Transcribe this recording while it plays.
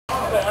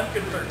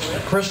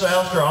Chris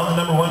Alster on the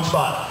number 1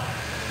 spot.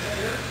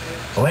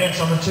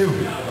 Lance on the 2.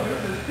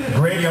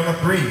 Grady on the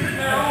 3.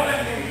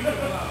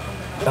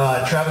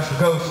 Travis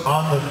Ghost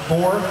on the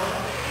 4.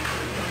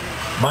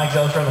 Mike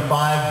Zelster on the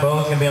 5.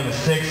 Bo's going to be on the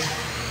 6.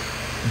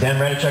 Dan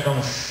Radicek on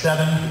the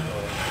 7.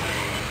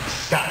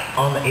 Scott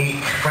on the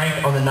 8.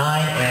 Frank on the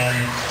 9.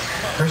 And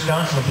Chris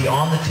Johnson will be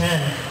on the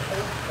 10.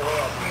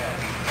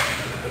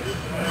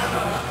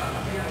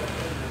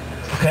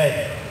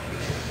 Okay.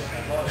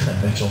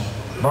 Mitchell.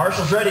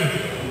 Marshall's ready.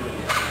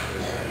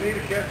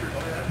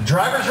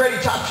 Driver's ready.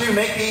 Top 2.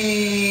 Make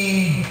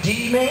the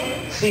D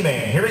main, C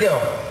main. Here we go.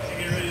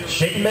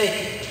 Shake and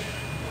bake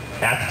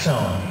at the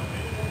tone.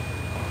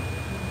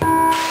 A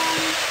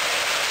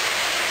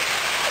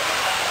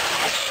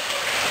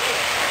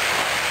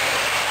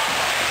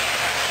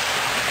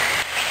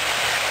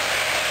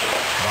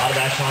lot of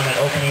action on that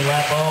opening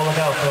lap. Oh, look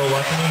out, Phil.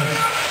 Watch your knees.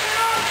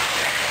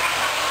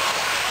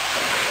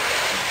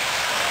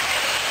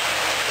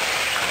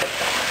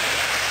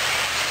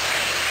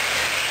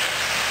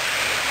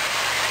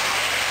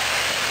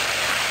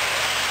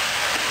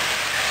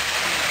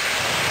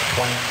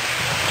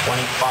 $25,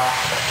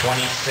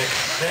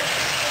 26.6,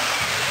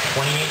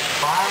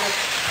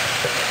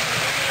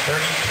 28.5,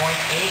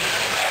 30.8,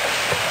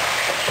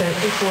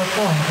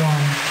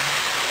 34.1.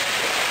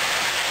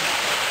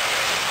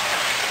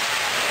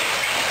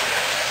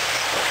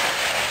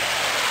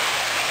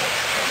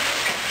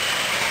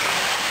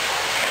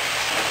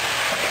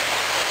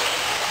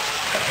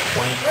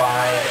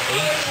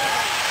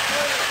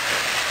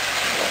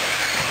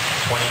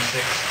 $25.8,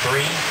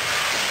 26.3,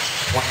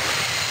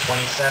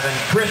 27.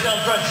 Chris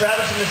down front,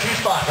 Travis in the 2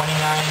 spot. 29.2.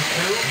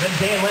 Then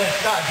Dan Lance,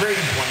 Scott Grady.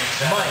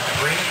 27. Mike.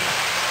 3.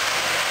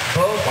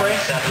 Bo,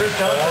 Frank, and Chris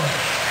Johnson.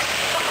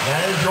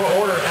 That is your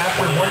order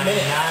after 1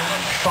 minute.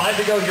 5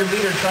 to go. Your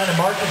leader trying to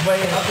march his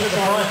way up to the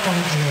front,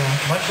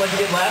 much like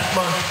he did last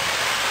month.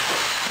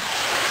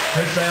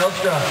 Chris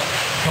Zylstra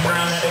come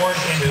around that orange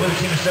and blue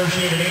team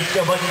associated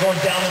 8-scale Buggy going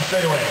down the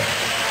straightaway.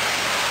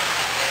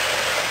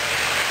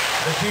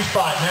 The 2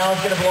 spot now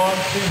is going to belong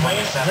to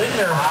Lance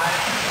Lindner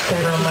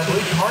from, I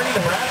believe, Kearney,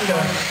 Nebraska.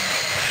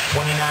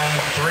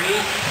 29.3,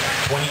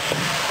 32.4.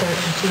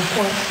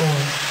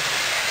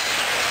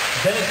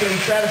 Then it's going to be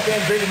Travis,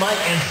 Dan, Grady, Mike,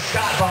 and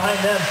Scott behind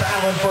them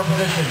battling for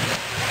position.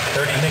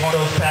 30. Make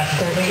those passes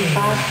clean. Keep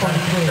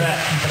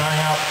an eye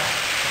out.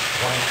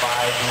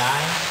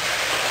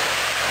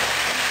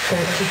 25.9.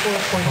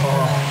 34.9.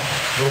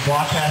 Little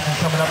block passing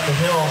coming up the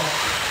hill.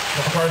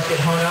 Couple cars get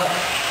hung up.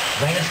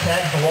 Lance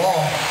tags the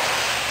wall.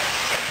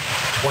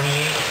 28.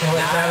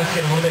 We'll let Travis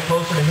get a little bit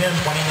closer to him.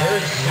 29.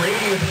 There's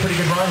Grady with a pretty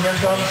good run. Here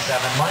comes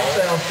 27. Mike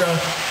Zylstra.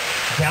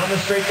 Down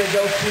the straight they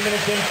go. 2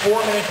 minutes in,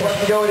 4 minutes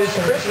left to go. It is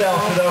Chris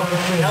Zylstra though.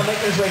 Now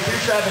making his way through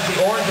traffic.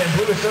 The orange and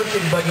blue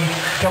associated Buggy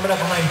coming up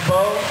behind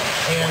Bo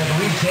and I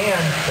believe Dan.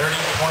 30.8.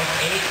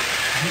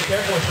 Be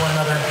careful with one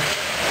another.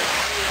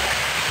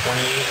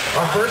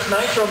 28. Our first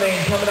Nitro main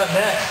coming up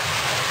next.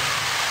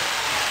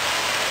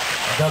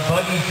 The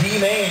Buggy D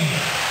main.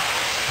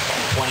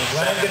 27.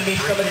 Well, I'm going to need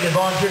somebody to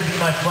volunteer to be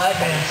my flag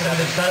man.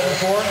 Somebody that's done it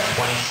before.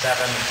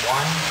 27.1.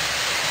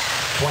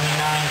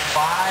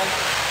 29.5.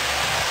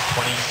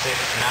 26.9.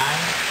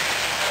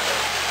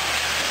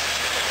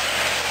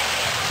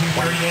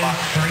 2:30 in,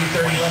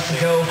 3:30 left to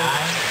go.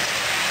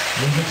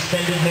 These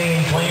extended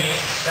names: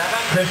 Lance,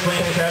 Chris,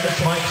 Lance, Travis,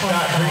 Mike,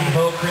 Scott, Green,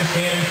 Bo, Chris,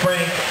 Dan, and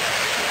Frank.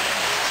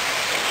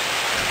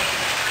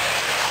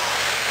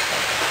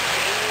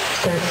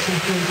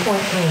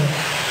 33.8.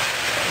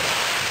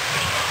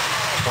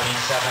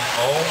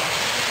 27.0,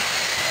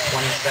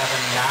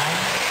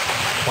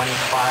 27.9,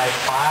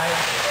 25.5,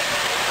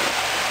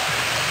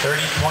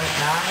 30.9.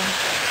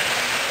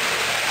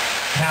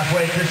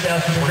 Halfway, Chris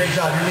Dallas doing a great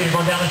job. Your leader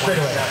going down the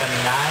straightaway.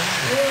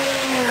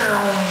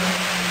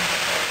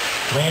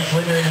 27.9. Lance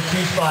Lindner in the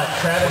 2 spot.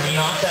 Travis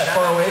not that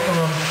far away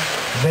from him.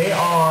 They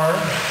are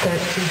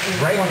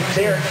right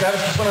there.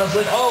 Travis just went on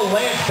his lid. Oh,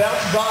 Lance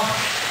bounces off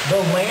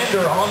the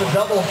lander on the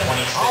double.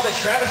 Oh, but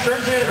Travis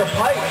turns into the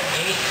pipe.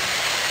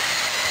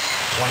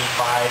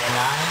 25.9.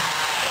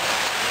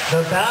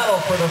 The battle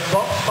for the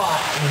bump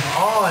spot is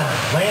on.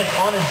 Lance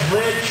on his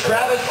lid.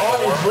 Travis on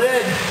his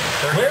lid.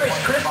 Where is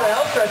Chris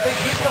Zylstra? I think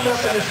he's coming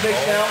up in this mix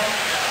now.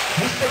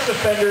 He's 6th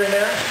offender in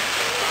there.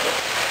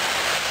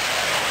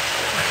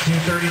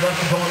 2:30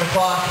 left to go on the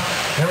clock.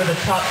 Remember the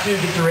top 2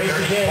 get to race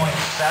again.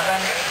 30.7.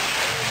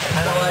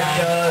 Kind of like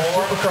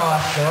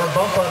Supercross. There are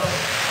bump ups.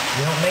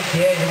 You don't make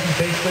the edge. This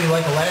is basically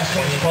like a last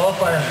chance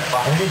qualifier.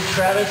 And it is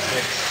Travis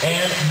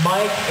and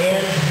Mike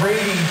and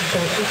Brady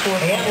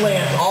and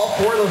Lance, all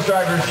 4 of those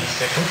drivers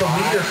with the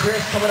leader Chris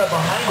coming up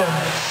behind them.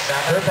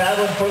 They're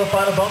battling for the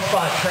final bump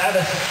spot.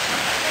 Travis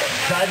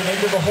driving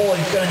into the hole.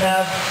 He's going to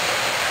have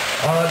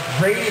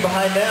Brady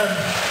behind them.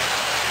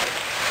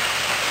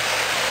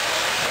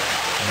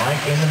 Mike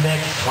in the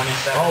mix.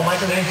 27. Oh,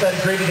 Mike on the inside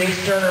of Grady. They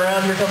turn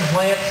around. Here comes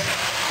Lance.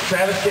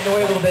 Travis getting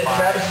away a little bit.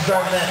 Travis is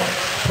driving that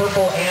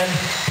purple and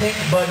pink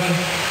Buggy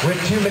with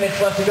 2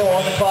 minutes left to go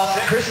on the clock.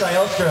 Chris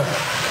Zylstra.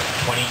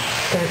 20.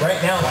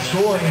 Right now,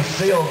 schooling is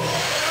sealed.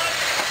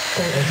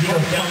 As he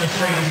goes down the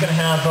straight, he's going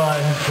to have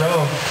his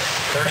Grove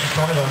 30, in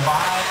front of him.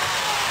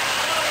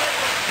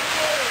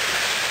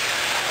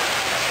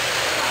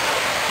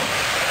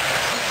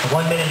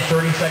 1 minute and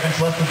 30 seconds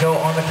left to go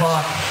on the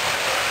clock.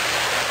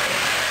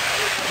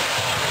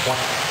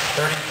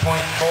 30.4.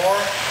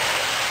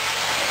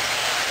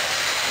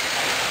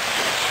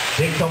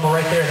 Big tumble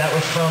right there. That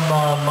was from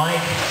Mike.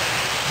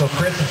 So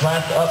Chris is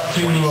last up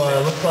to,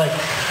 looks like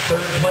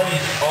third place.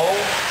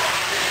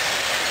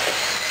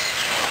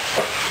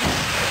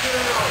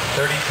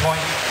 30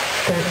 point.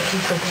 38.3.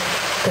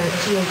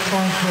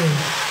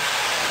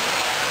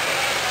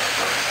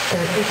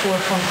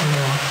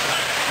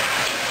 34.0.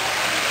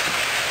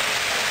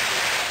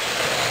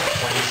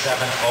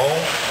 27.0.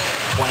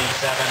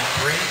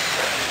 27.3.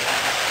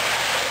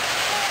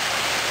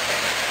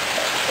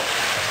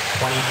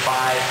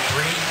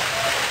 25.3.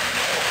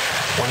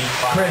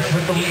 25. Chris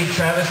with the lead.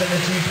 Travis in the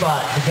 2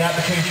 spot. The gap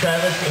between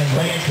Travis and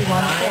Lance is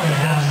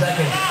 9.5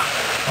 seconds.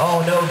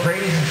 Oh no,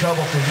 Grady's in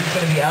trouble, so he's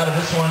going to be out of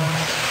this one.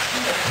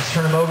 Let's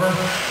turn him over.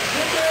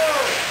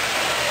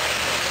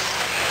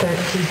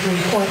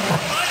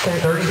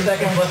 33.5. 30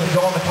 seconds left to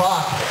go on the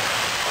clock.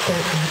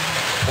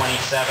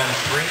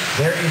 27.3.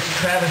 There is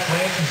Travis.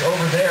 Lance is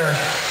over there,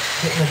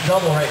 getting a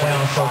double right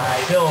now. So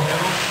still a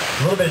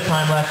little bit of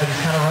time left, but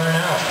he's kind of running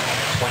out.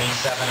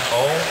 27.0.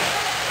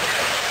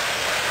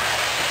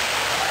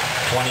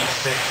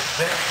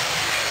 26.6.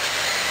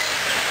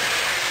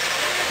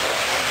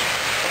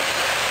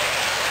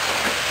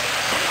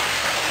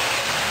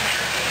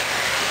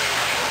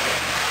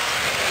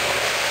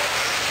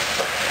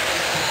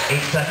 8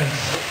 seconds.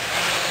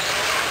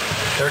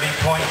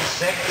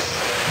 30.6.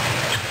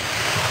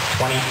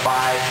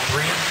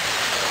 25.3.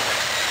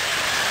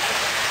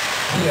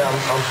 Yeah,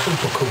 I'm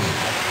super cool.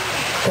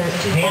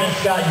 Hannah,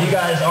 Scott, you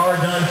guys are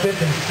done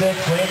 5th and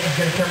 6th. Lance is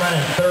going to come out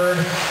in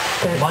 3rd.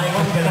 Mike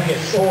is going to get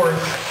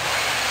 4th.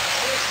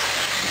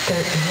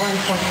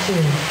 31.2.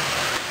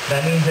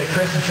 That means that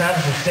Chris and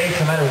Travis are safe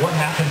no matter what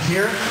happens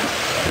here.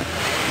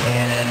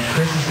 And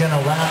Chris is going to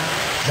lap.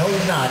 No,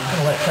 he's not. He's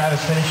going to let Travis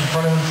finish in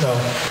front of him. So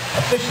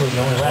officially, he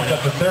only lapped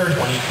up to 3rd.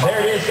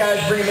 There it is, guys.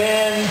 Bring him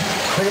in.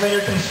 Bring him in.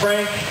 Here comes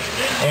Frank.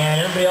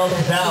 And everybody else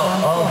is out.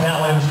 Oh, that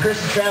way. It was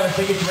Chris and Travis.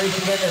 They get to race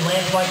again. And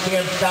Lance, Mike,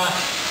 Dan, Scott,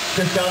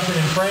 Chris Johnson,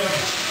 and Frank.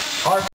 Our